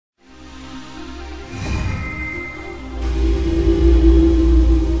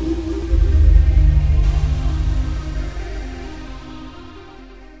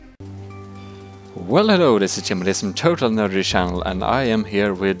Well, hello, this is Gmodism, Total Nerdy Channel, and I am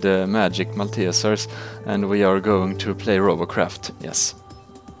here with Magic Maltesers, and we are going to play Robocraft, yes.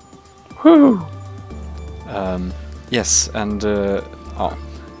 Woo! Yes, and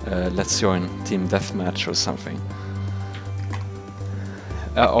let's join Team Deathmatch or something.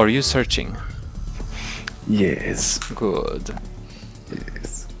 Are you searching? Yes. Good.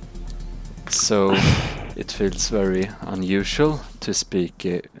 Yes. So, it feels very unusual to speak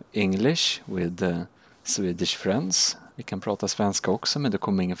English with Swedish friends. Vi kan prata svenska också, men det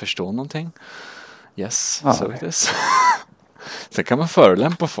kommer ingen förstå någonting. Yes, so it is. Sen kan man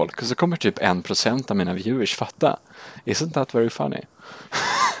förolämpa folk och så kommer typ 1% av mina viewers fatta. Isn't that very funny?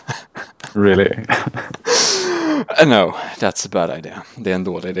 Really? No, that's a bad idea. Det är en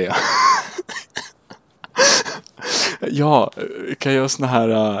dålig idé. Ja, vi kan göra såna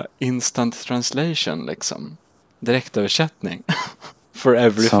här instant translation liksom. Direktöversättning. For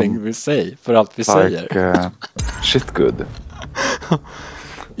everything we say. För allt vi säger. Shit good.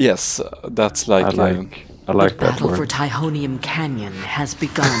 Yes, that's like... I like the that battle word. for Tyhonium Canyon has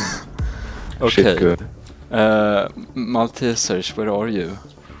begun. Okay. Shit good. Maltesers, where are you?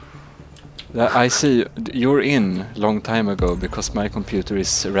 I see you're in long time ago because my computer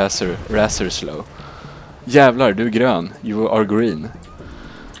is rather slow. Jävlar, du är grön. You are green.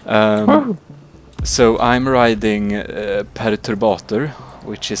 So I'm riding Perturbator,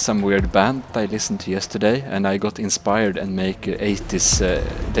 which is some weird band I listened to yesterday, and I got inspired and make 80's,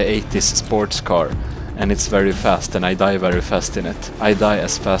 the 80's sports car, and it's very fast, and I die very fast in it. I die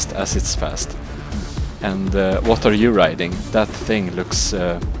as fast as it's fast. And what are you riding? That thing looks...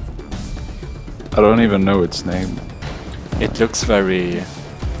 I don't even know its name. It looks very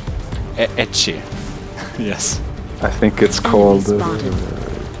etchy. Yes. I think it's called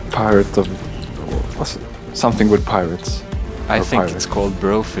Pirate of... What's it? Something with pirates. I Or think pirate. it's called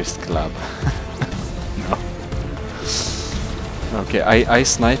Brofist Club. No. Okay, I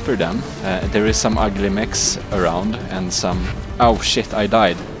sniper them. There is some ugly mechs around and some... Oh shit, I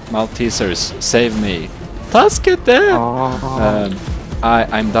died. Maltesers, save me. Taskete!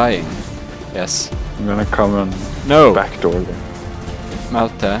 I'm dying. Yes. I'm gonna come and No! backdoor them.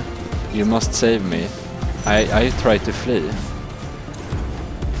 Malte, you must save me. I try to flee.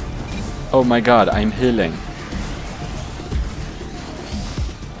 Oh my god, I'm healing.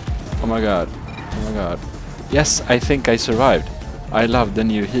 Oh my god. Oh my god. Yes, I think I survived. I love the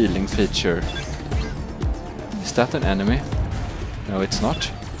new healing feature. Is that an enemy? No, it's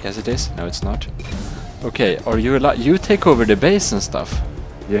not. Yes, it is. No, it's not. Okay, are you alive? You take over the base and stuff.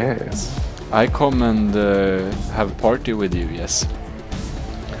 Yes. I come and have a party with you, yes.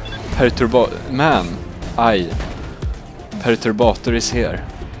 Perturbator is here.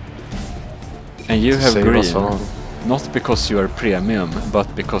 And you have Save green, us all. not because you are premium,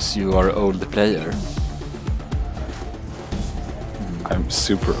 but because you are old player. I'm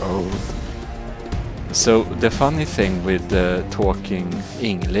super old. So the funny thing with talking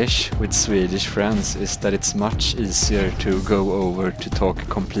English with Swedish friends is that it's much easier to go over to talk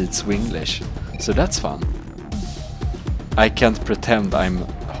complete Swinglish. So that's fun. I can't pretend I'm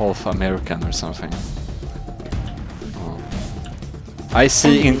half American or something. Oh. I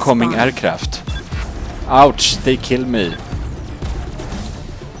see incoming aircraft. Ouch, they kill me.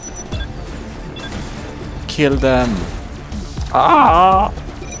 Kill them. Ah!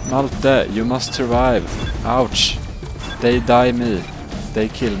 Malte, you must survive. Ouch. They die me. They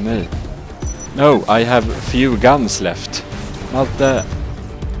kill me. No, I have few guns left. Malte.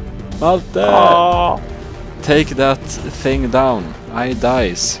 Malte. Ah! Take that thing down. I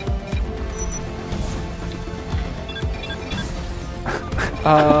dies.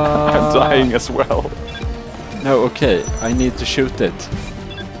 I'm dying as well. No, okay. I need to shoot it.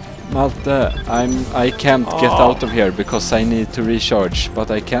 Malte, I can't get out of here because I need to recharge, but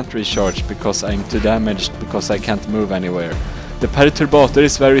I can't recharge because I'm too damaged because I can't move anywhere. The Perturbator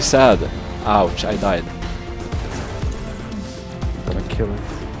is very sad. Ouch, I died. I'm gonna kill it.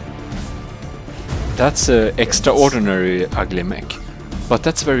 That's a extraordinary ugly mech, but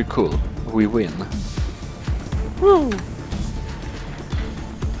that's very cool. We win. Woo!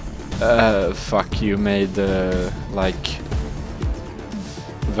 Fuck, you made like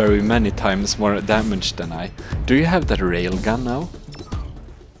very many times more damage than I. Do you have that railgun now?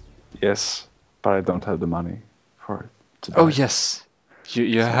 Yes, but I don't have the money for it. To Oh buy. yes,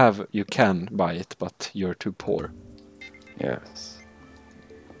 you can buy it, but you're too poor. Yes.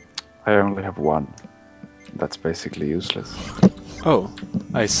 I only have one. That's basically useless. Oh,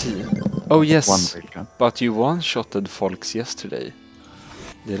 I see. Oh yes, One railgun. but you one-shotted folks yesterday,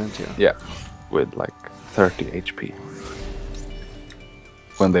 didn't you? Yeah, with like 30 HP.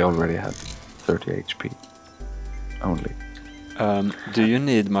 When they already had 30 HP only. Do you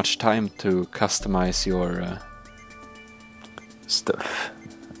need much time to customize your Stuff.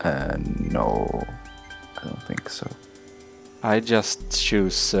 No, I don't think so. I just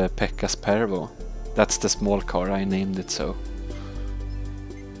choose Pekka's Pervo. That's the small car, I named it so.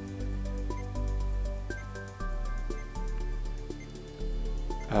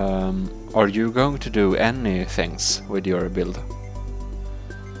 Are you going to do any things with your build?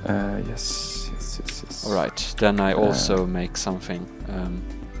 Yes. Alright, then I also make something.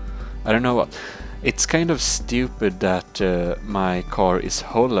 I don't know what. It's kind of stupid that my car is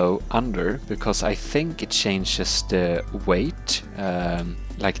hollow under, because I think it changes the weight,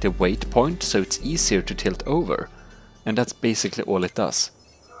 like the weight point, so it's easier to tilt over. And that's basically all it does.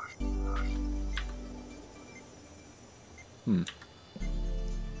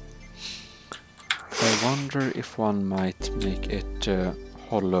 I wonder if one might make it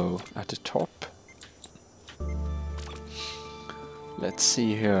hollow at the top. Let's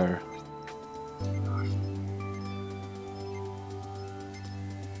see here.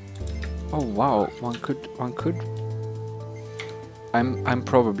 Oh wow, one could. I'm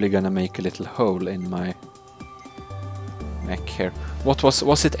probably gonna make a little hole in my neck here. What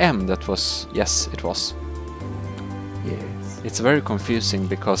was it M that was? Yes, it was. Yes. It's very confusing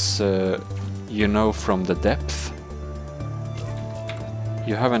because you know from the depth.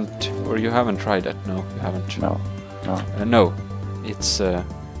 You haven't tried it? No, you haven't. No. No, it's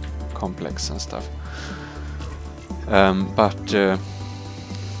complex and stuff. But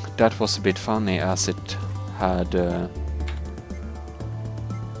that was a bit funny as it had.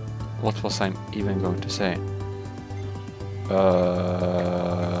 What was I even going to say?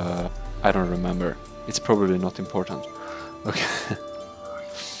 I don't remember. It's probably not important. Okay.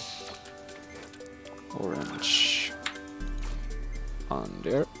 Orange on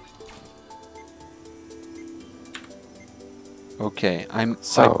there. Okay,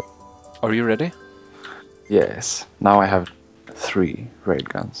 are you ready? Yes. Now I have 3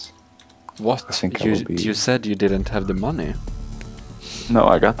 railguns. What? I think You said you didn't have the money. No,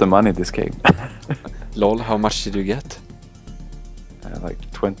 I got the money this game. Lol, how much did you get?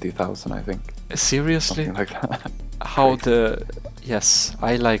 Like 20,000, I think. Seriously? Something like that. How the... Yes,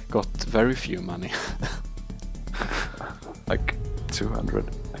 I got very few money. Like 200.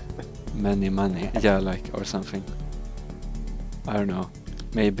 Many money. Yeah, or something. I don't know.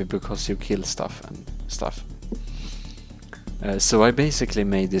 Maybe because you kill stuff and stuff. So I basically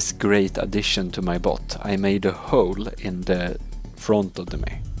made this great addition to my bot. I made a hole in the front of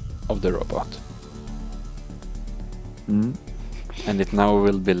the robot. And it now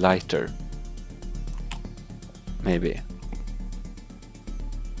will be lighter. Maybe.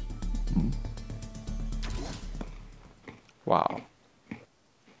 Wow.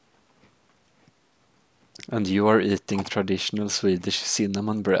 And you are eating traditional Swedish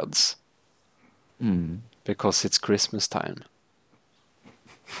cinnamon breads. Because it's Christmas time.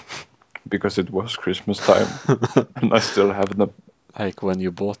 Because it was Christmas time. And I still have them. Like when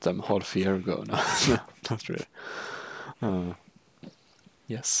you bought them half a year ago. No, not really.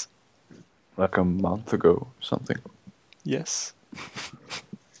 Yes. Like a month ago, something. Yes.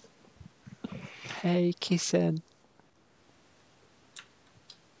 Hey, kissen.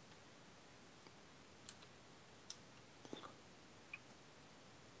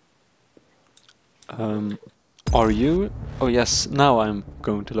 Are you? Oh yes, now I'm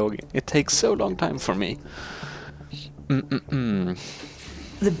going to log in. It takes so long time for me.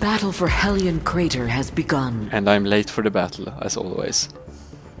 The battle for Hellion Crater has begun. And I'm late for the battle, as always.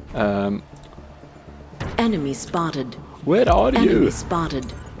 Enemy spotted. Where are you? Enemy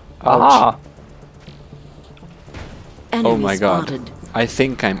spotted. Ouch. Enemy Oh my spotted. god. I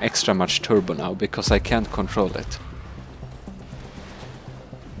think I'm extra much turbo now, because I can't control it.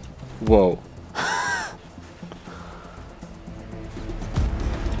 Whoa.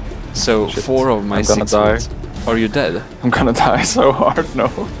 So, Shit. 4 of my I'm gonna 6 die. hits. Are you dead? I'm gonna die so hard, no.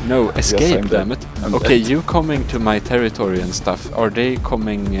 No, escape, I'm damn dead. it. I'm Okay, dead. you coming to my territory and stuff. Are they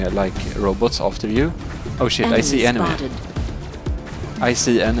coming like robots after you? Oh shit, I see enemy. spotted. I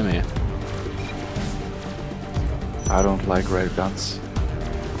see enemy. I don't like railguns.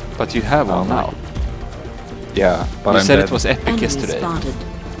 But you have one now. Yeah, but You I'm said dead. it was epic Enemy yesterday. spotted.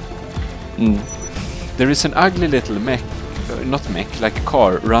 There is an ugly little mech, not mech, like a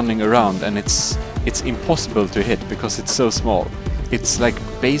car running around, and it's impossible to hit because it's so small. It's like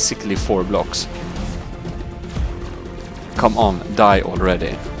basically 4 blocks. Come on, die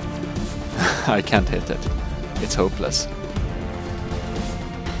already. I can't hit it. It's hopeless.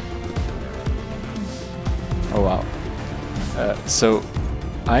 Oh wow. So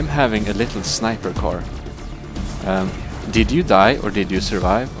I'm having a little sniper car. Did you die or did you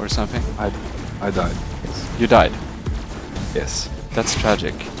survive or something? I died. Yes. You died. Yes. That's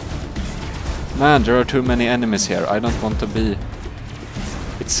tragic. Man, there are too many enemies here. I don't want to be...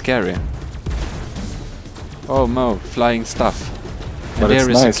 It's scary. Oh no, flying stuff. And But it's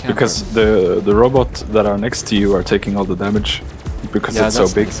there is a nice camper. because the robot that are next to you are taking all the damage because Yeah, it's so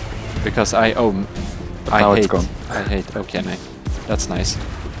that's big. nice. Because I now it's hate... gone. I hate... Okay, no. That's nice.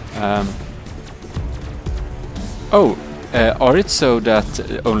 Are it so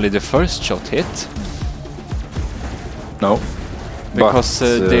that only the first shot hit? No. Because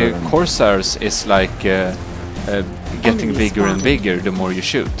But, the Corsairs is like getting Enemy bigger and spotted. bigger the more you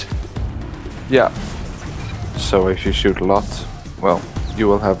shoot. Yeah. So if you shoot a lot, well, you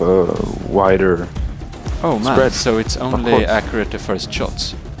will have a wider... Oh man, Spread, so it's only course. accurate the first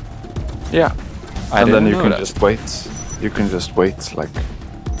shots. Yeah. I and didn't then you know can that. just wait. You can just wait like a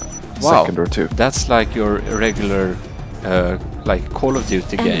Wow. second or two. That's like your regular like Call of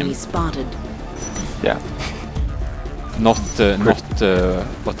Duty game. Enemy spotted. Yeah. Not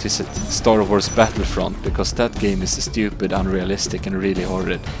what is it? Star Wars Battlefront, because that game is stupid, unrealistic and really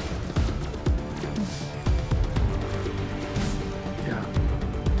horrid. Yeah.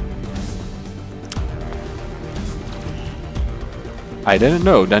 I didn't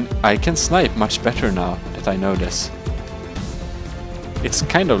know, then I can snipe much better now that I know this. It's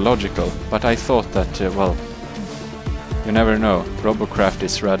kind of logical, but I thought that, well, you never know. Robocraft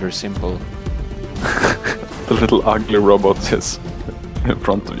is rather simple. The little ugly robot is in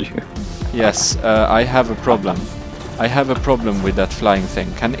front of you. Yes, I have a problem. I have a problem with that flying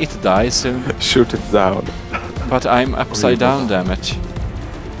thing. Can it die soon? Shoot it down. But I'm upside down, damn it.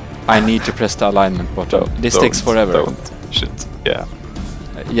 I need to press the alignment button. This takes forever. Don't. Shit. Yeah.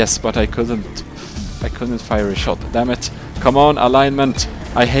 Yes, but I couldn't fire a shot. Damn it. Come on, alignment.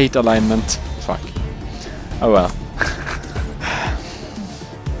 I hate alignment. Fuck. Oh well.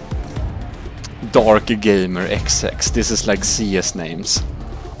 Dark Gamer XX. This is like CS names.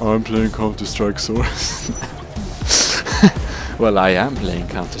 I'm playing Counter-Strike Source. Well, I am playing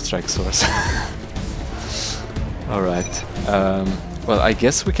Counter-Strike Source. Alright. Well, I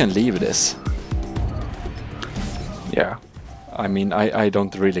guess we can leave this. Yeah. I mean, I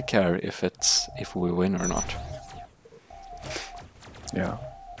don't really care if we win or not. Yeah.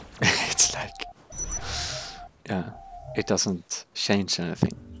 It's like... Yeah. It doesn't change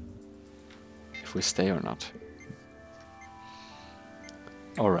anything. If we stay or not.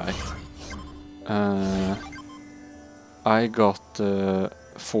 Alright. I got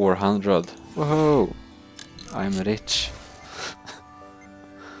 400. Whoa! I'm rich.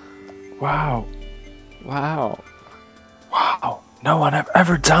 Wow. Wow. Wow. No one have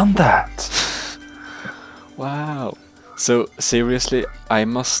ever done that. Wow. So seriously, I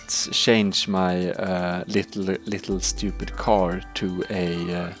must change my little stupid car to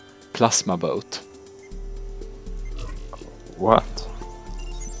a plasma boat. What?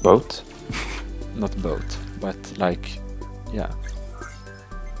 Boat? Not boat, but like, yeah,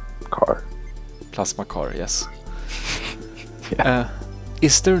 Car. plasma car. Yes. Yeah.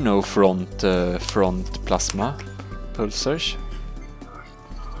 Is there no front plasma pulsars?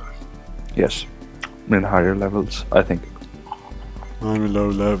 Yes. In higher levels, I think. I'm a low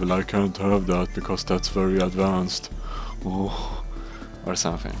level. I can't have that because that's very advanced. Oh, or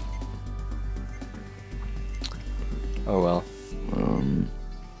something. Oh well.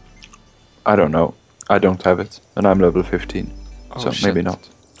 I don't know. I don't have it, and I'm level 15, Oh, so shit. maybe not.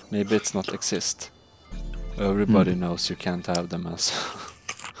 Maybe it's not exist. Everybody knows you can't have them as.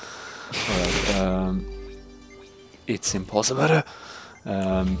 Alright, it's impossible.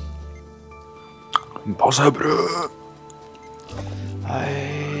 Impossible.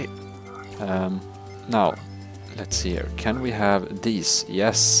 Now, let's see here. Can we have these?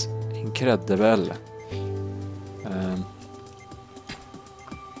 Yes, incredible.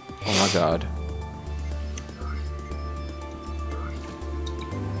 Oh my god.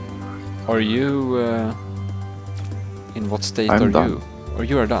 Are you in what state I'm are done. you? Or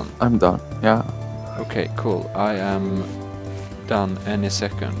you are done? I'm done. Yeah. Okay, cool. I am done any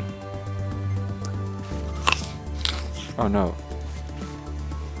second. Oh no.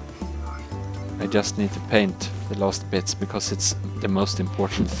 I just need to paint the last bits because it's the most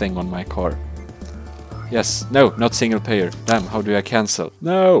important thing on my car. Yes, no, not single player. Damn, how do I cancel?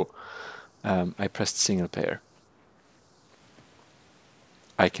 No! I pressed single player.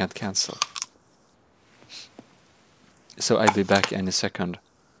 I can't cancel. So I'll be back any second.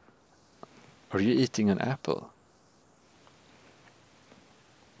 Are you eating an apple?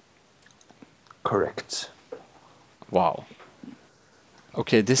 Correct. Wow.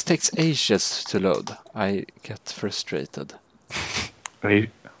 Okay, this takes ages to load. I get frustrated.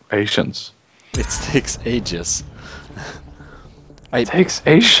 Asians. It takes ages. It takes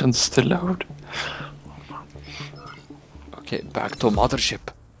Asians to load. Okay, back to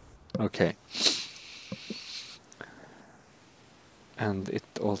mothership. Okay. And it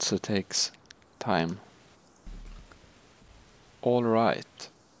also takes time. All right.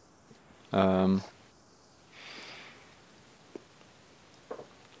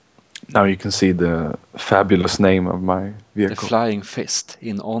 Now you can see the fabulous name of my The vehicle. Flying Fist,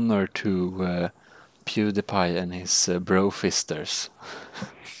 in honor to PewDiePie and his bro fisters.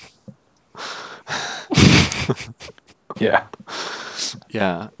 Yeah.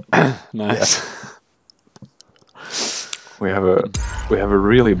 Yeah, nice. We have a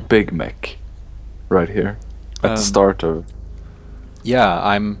really big mech right here at the start of. Yeah,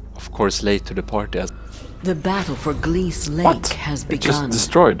 I'm of course late to the party. The battle for Glees Lake What? has It begun. just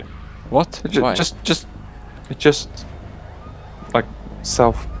destroyed. What? Why? It just like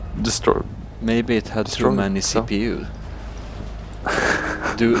self-destroyed. Maybe it had too Destroyed many itself. CPU.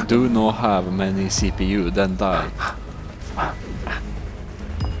 do not have many CPU, then die.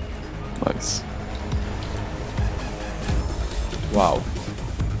 Nice. Wow.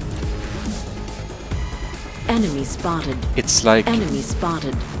 Enemy spotted. It's like Enemy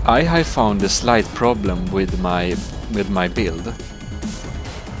spotted. I have found a slight problem with my build.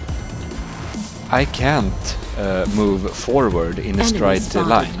 I can't move forward in a Enemy straight spotted.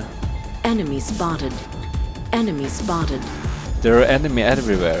 line. Enemy spotted. Enemy spotted. There are enemy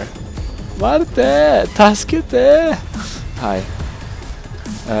everywhere. Marte! Taskete! Hi.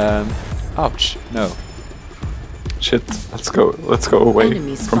 Ouch. No. Shit. Let's go away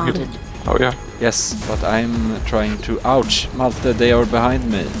Enemy from spotted. here. Oh yeah. Yes, but I'm trying to... Ouch! Malte, they are behind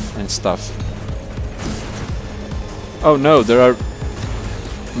me and stuff. Oh no, there are...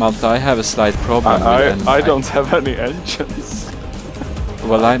 Malte, I have a slight problem with I don't have any engines.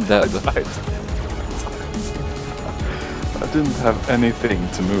 Well, I'm dead. I didn't have anything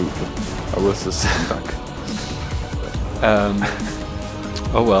to move. I was just stuck.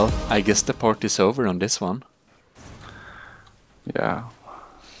 Oh well, I guess the party's over on this one. Yeah.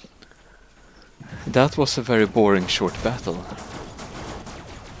 That was a very boring short battle.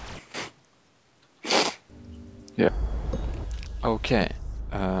 Yeah. Okay.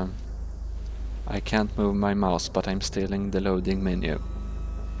 I can't move my mouse, but I'm stealing the loading menu.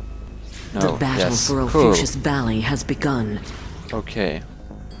 No, The battle yes, for cool. Ophiuchus Valley has begun. Okay.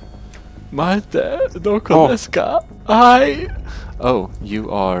 Malte, dokodeska. Hi. Oh, you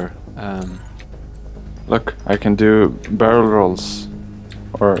are. Look, I can do barrel rolls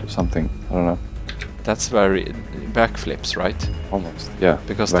or something. I don't know. That's very backflips, right? Almost. Yeah.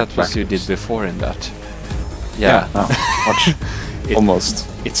 Because Back- that was you did backflips. before in that. Yeah. No, watch. Almost.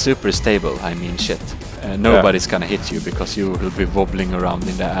 It's super stable. I mean, shit. Nobody's gonna hit you because you will be wobbling around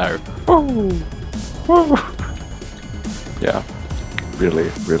in the air. Yeah. Really,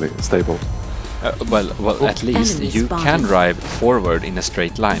 really stable. Well, at least Enemy you spotted. can drive forward in a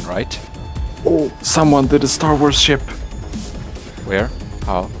straight line, right? Oh, someone did a Star Wars ship Where?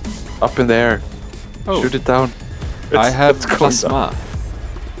 How? up in the air. Oh. Shoot it down. I have it's going plasma.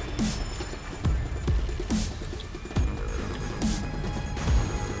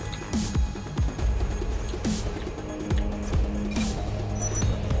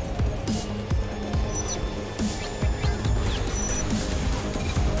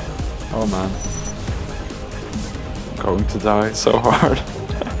 Oh man. I'm going to die so hard.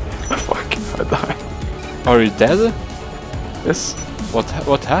 Fuck, I die. Are you dead? Yes,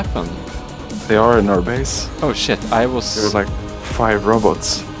 What happened? they are in our base. Oh shit, I was... There were like 5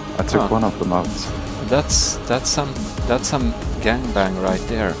 robots. I took Huh. one of them out. That's some gangbang right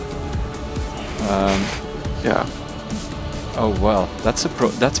there. Yeah. Oh well,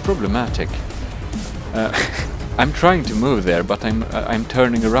 that's problematic. I'm trying to move there, but I'm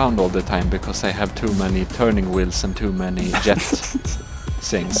turning around all the time because I have too many turning wheels and too many jet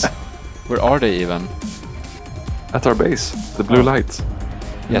things. Where are they even? At our base, the blue Oh. light.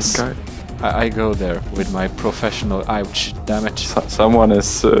 in Yes. the sky. I go there with my professional... Ouch, damage. Someone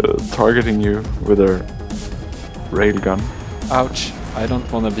is targeting you with a railgun. Ouch, I don't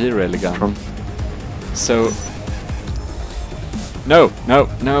want to be railgun. From So... No!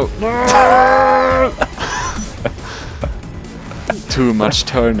 Too much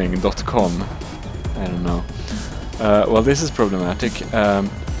turning.com. I don't know. Well, this is problematic.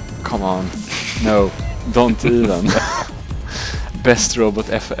 Come on. No, don't even. Best robot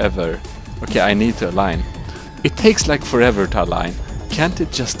ever. Okay, I need to align. It takes like forever to align. Can't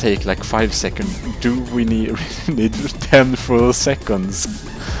it just take like 5 seconds? Do we need 10 full seconds?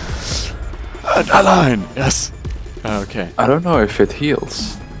 And align! Yes! Okay. I don't know if it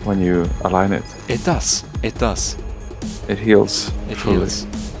heals when you align it. It does. It does. It heals. It fully. heals.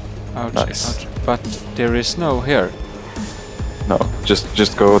 Ouch, Nice. ouch. But there is no here. No,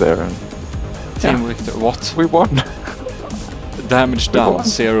 just go there and Team Victor. What? we won. Damage We down. won.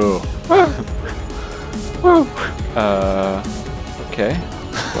 0. Woo. Okay.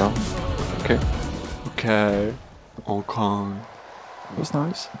 Well, okay. Okay. Okay. It was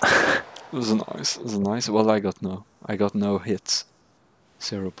nice. It was nice. It was nice. Well, I got no hits.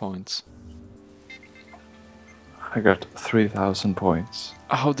 0 points. I got 3,000 points.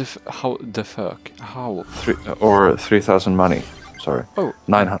 How the fuck? How? 3,000 money. Sorry. Oh,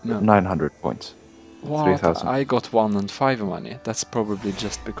 900, no. 900 points. What? 3,000. I got 1 and 5 money. That's probably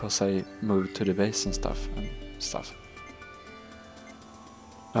just because I moved to the base and stuff.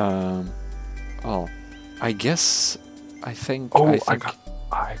 Well, I guess. I think. Oh, I think.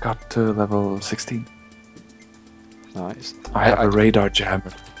 I got to level 16. Nice. I have a radar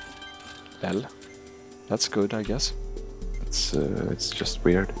jammer. L. That's good, I guess. It's just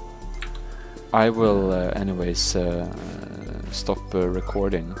weird. I will, anyways, stop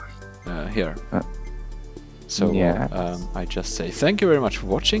recording here. So Yes. I just say thank you very much for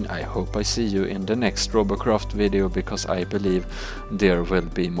watching. I hope I see you in the next Robocraft video, because I believe there will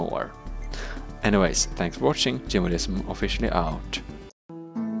be more. Anyways, thanks for watching. Gmodism officially out.